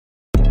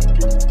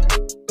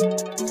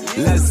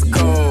Let's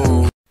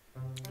go.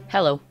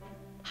 Hello.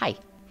 Hi.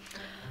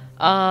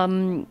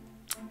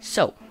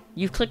 So,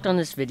 you've clicked on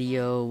this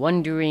video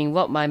wondering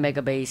what my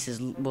mega base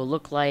will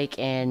look like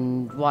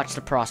and watch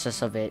the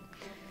process of it.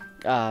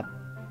 I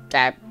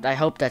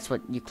hope that's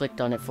what you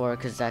clicked on it for,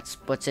 because that's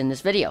what's in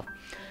this video.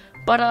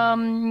 But,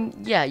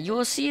 yeah, you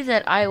will see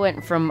that I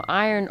went from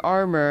iron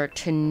armor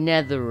to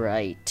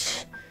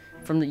netherite.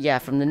 From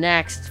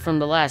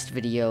the last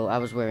video, I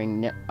was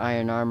wearing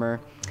iron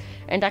armor.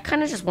 And I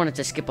kind of just wanted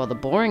to skip all the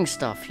boring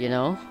stuff, you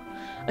know?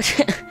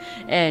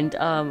 And,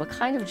 I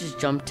kind of just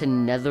jumped to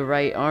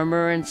netherite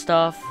armor and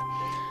stuff.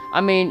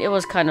 I mean, it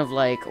was kind of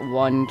like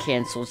one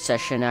canceled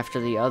session after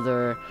the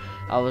other.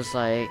 I was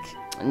like,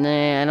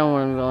 nah, I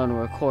don't want to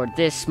record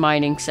this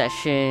mining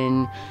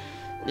session.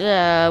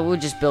 Yeah, we'll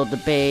just build the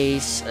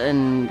base,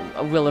 and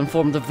we'll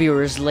inform the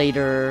viewers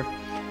later.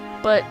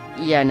 But,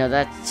 yeah, no,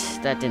 that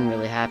didn't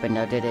really happen,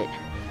 now did it?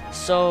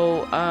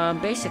 So,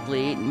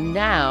 basically,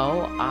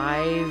 now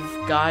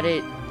I've got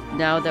it,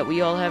 now that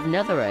we all have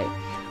netherite.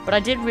 But I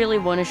did really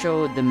want to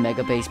show the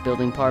mega base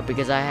building part,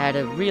 because I had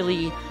a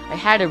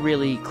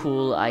really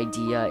cool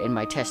idea in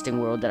my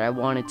testing world that I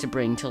wanted to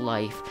bring to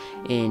life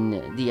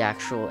in the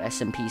actual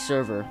SMP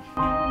server.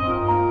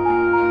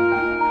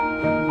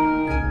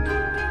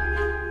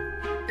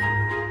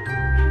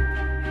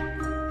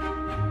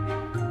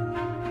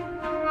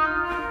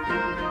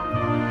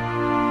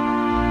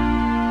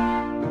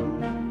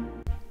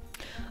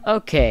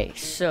 Okay,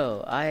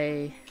 so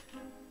I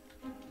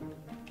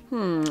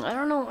don't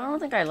know, I don't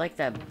think I like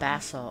that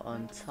basalt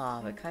on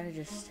top. It kind of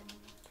just,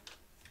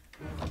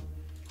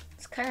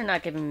 it's kind of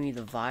not giving me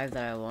the vibe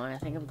that I want. I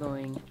think I'm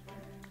going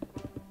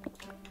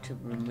to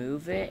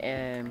remove it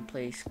and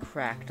place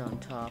cracked on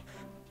top.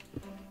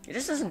 It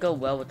just doesn't go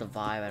well with the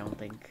vibe, I don't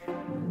think.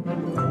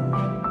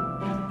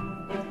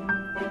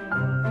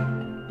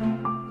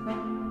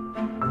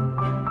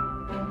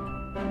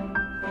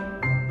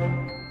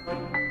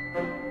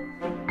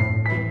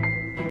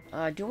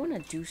 I do want to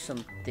do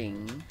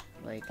something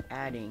like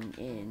adding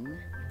in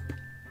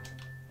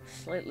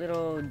slight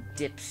little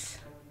dips.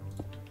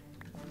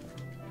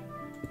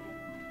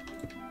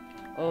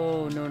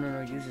 Oh,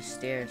 no, use the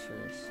stairs for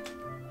this.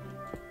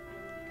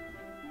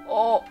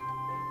 Oh!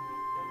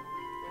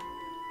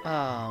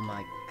 Oh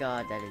my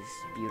god, that is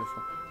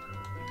beautiful.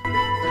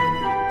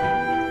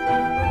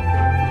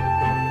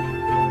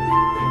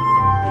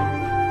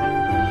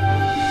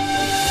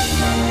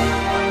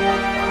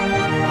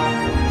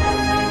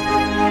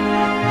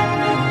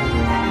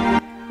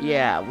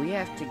 Yeah, we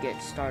have to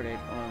get started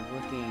on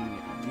working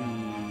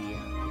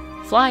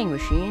the flying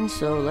machine,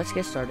 so let's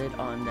get started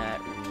on that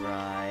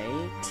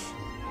right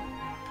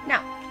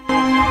now.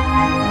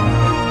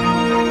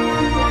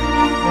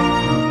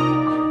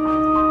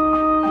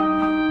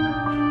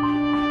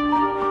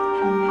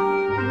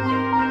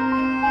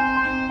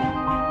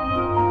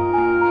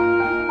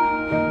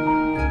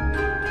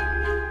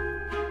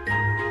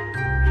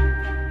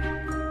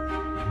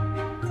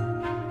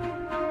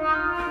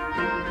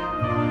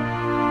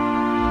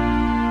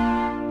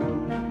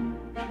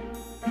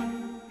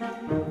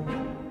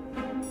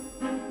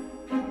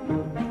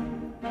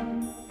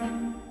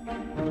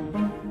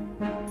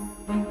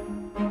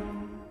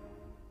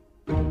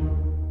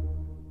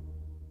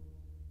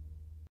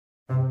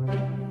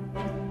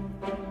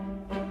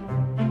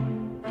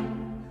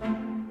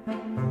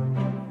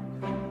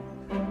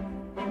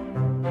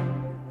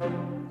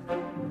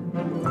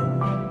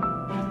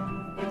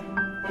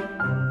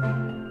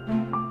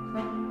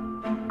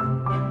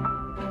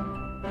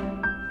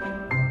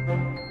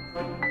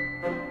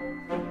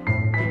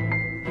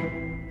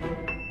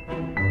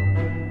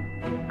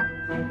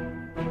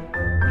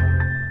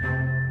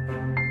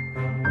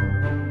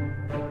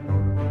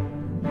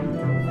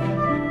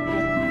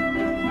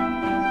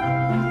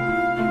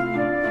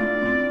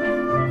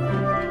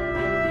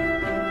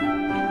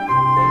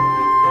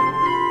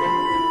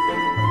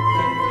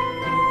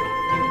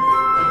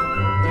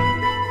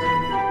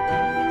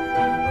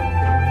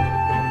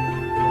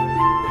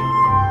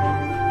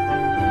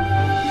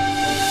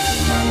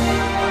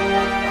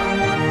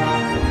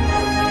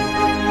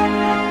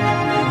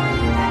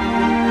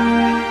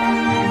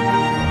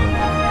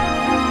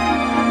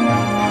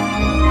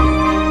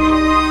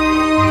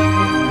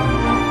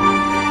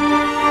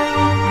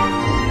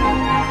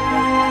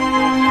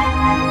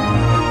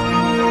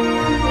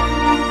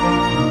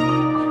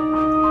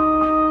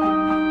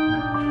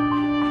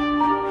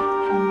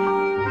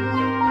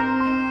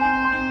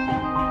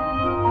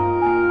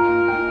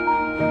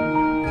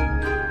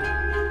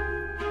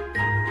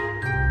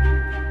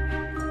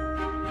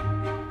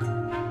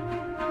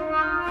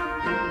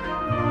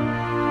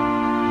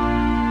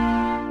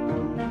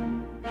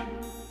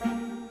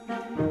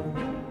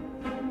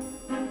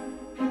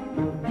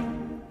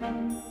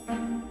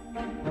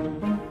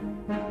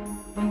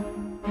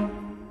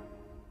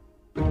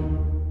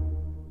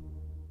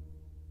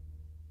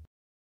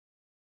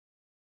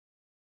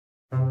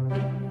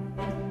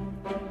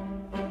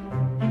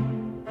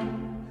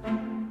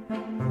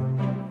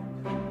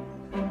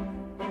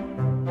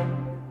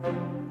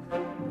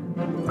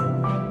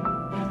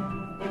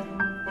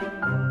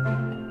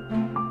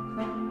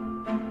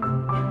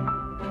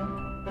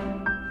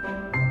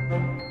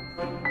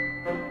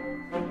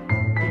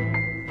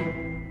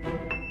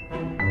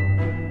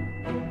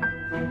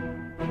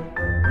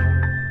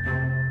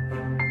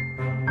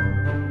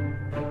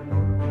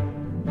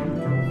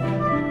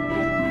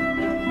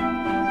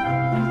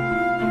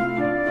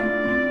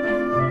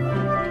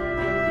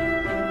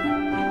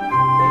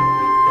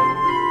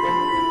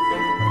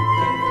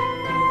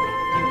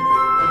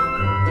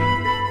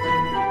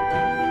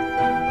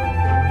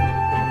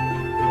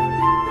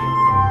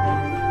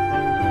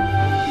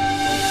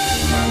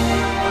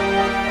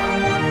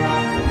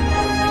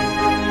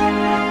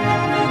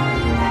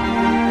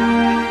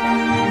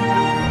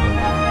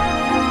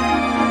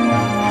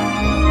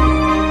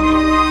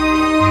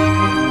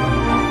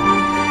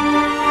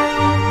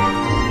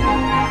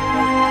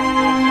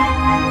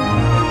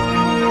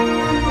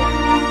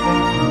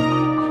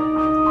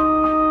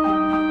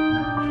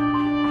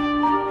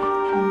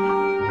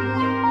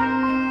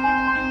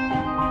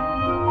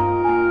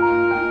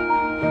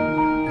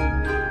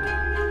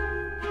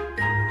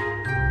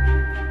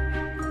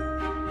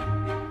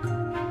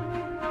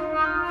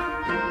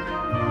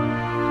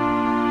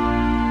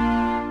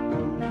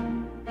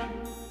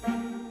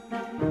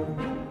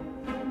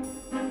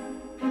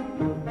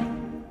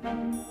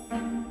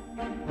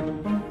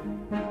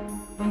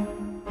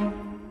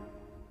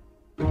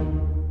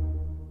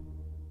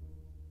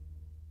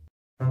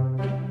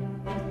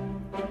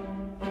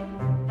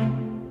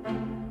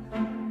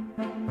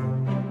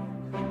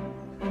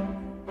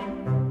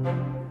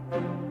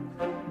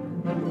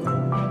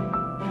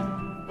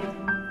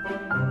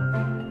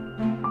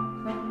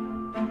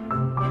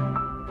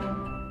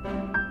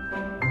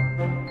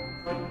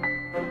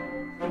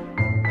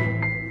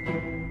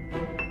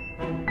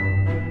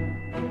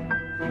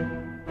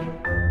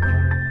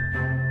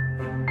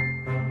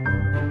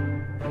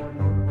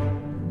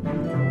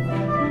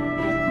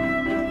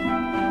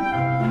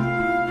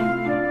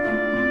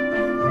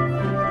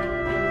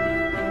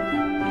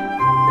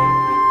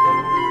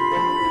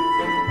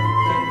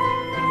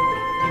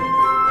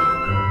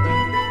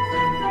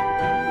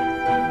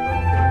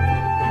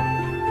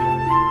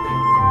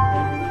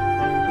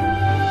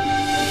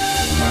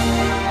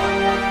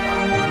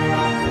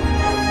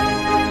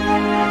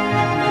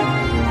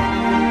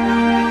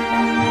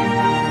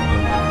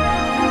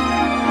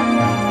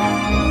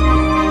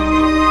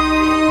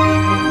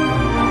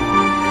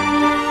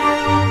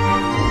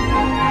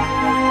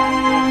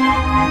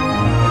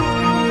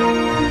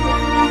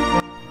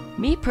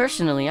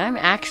 personally, I'm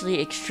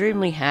actually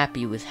extremely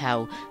happy with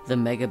how the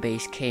Mega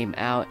Base came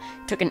out.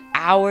 It took an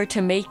hour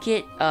to make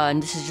it,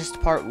 and this is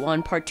just part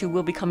 1. Part 2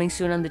 will be coming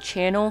soon on the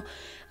channel.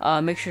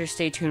 Make sure to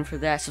stay tuned for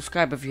that.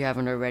 Subscribe if you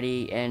haven't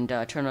already, and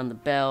turn on the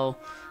bell.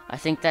 I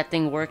think that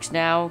thing works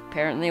now.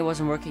 Apparently it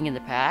wasn't working in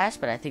the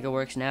past, but I think it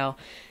works now.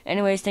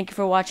 Anyways, thank you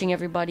for watching,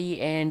 everybody,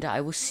 and I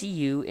will see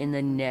you in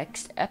the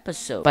next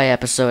episode. By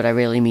episode, I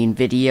really mean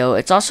video.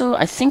 It's also,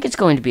 I think it's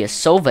going to be a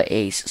Sova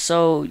Ace,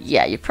 so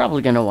yeah, you're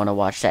probably going to want to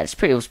watch that.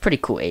 It was pretty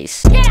cool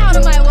Ace. Get out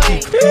of my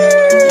way!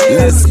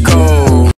 Let's go!